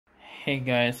Hey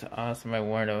guys, Awesome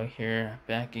Eduardo here,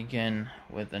 back again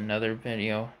with another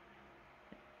video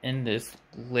in this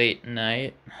late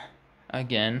night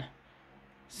again.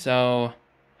 So,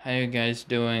 how you guys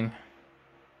doing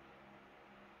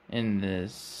in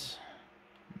this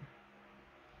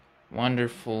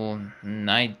wonderful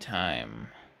nighttime?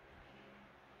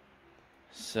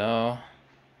 So,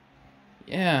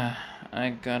 yeah,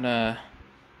 I gotta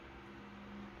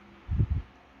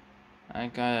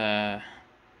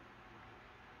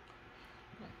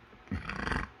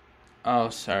oh,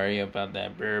 sorry about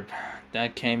that burp.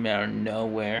 That came out of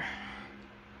nowhere.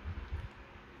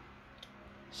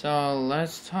 So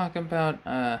let's talk about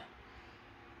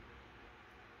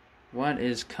what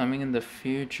is coming in the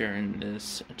future in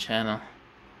this channel.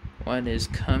 What is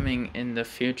coming in the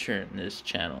future in this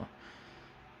channel?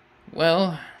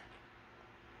 Well,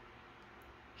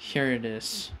 here it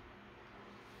is.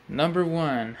 Number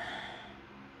 1,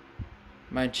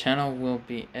 my channel will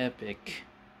be epic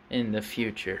in the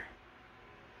future.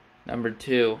 Number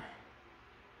 2,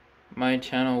 my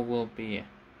channel will be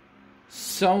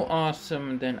so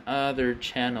awesome than other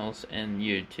channels in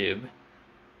YouTube.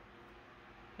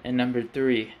 And number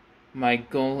 3, my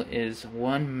goal is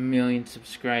 1 million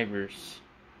subscribers.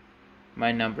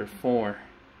 My number 4,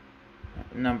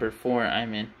 I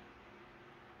mean,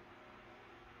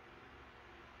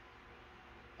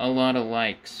 a lot of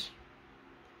likes.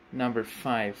 Number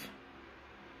 5,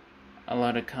 a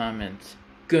lot of comments.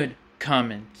 Good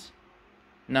comments,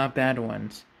 not bad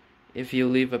ones. If you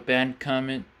leave a bad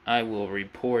comment, I will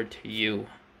report you.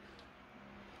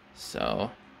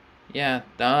 So, yeah,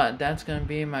 that's gonna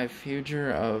be my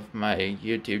future of my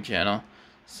YouTube channel.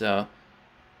 So,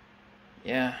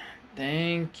 yeah,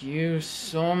 thank you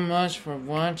so much for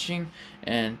watching,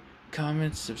 and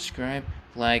comment, subscribe,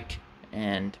 like,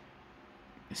 and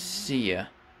see ya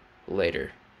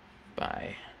later.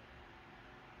 Bye.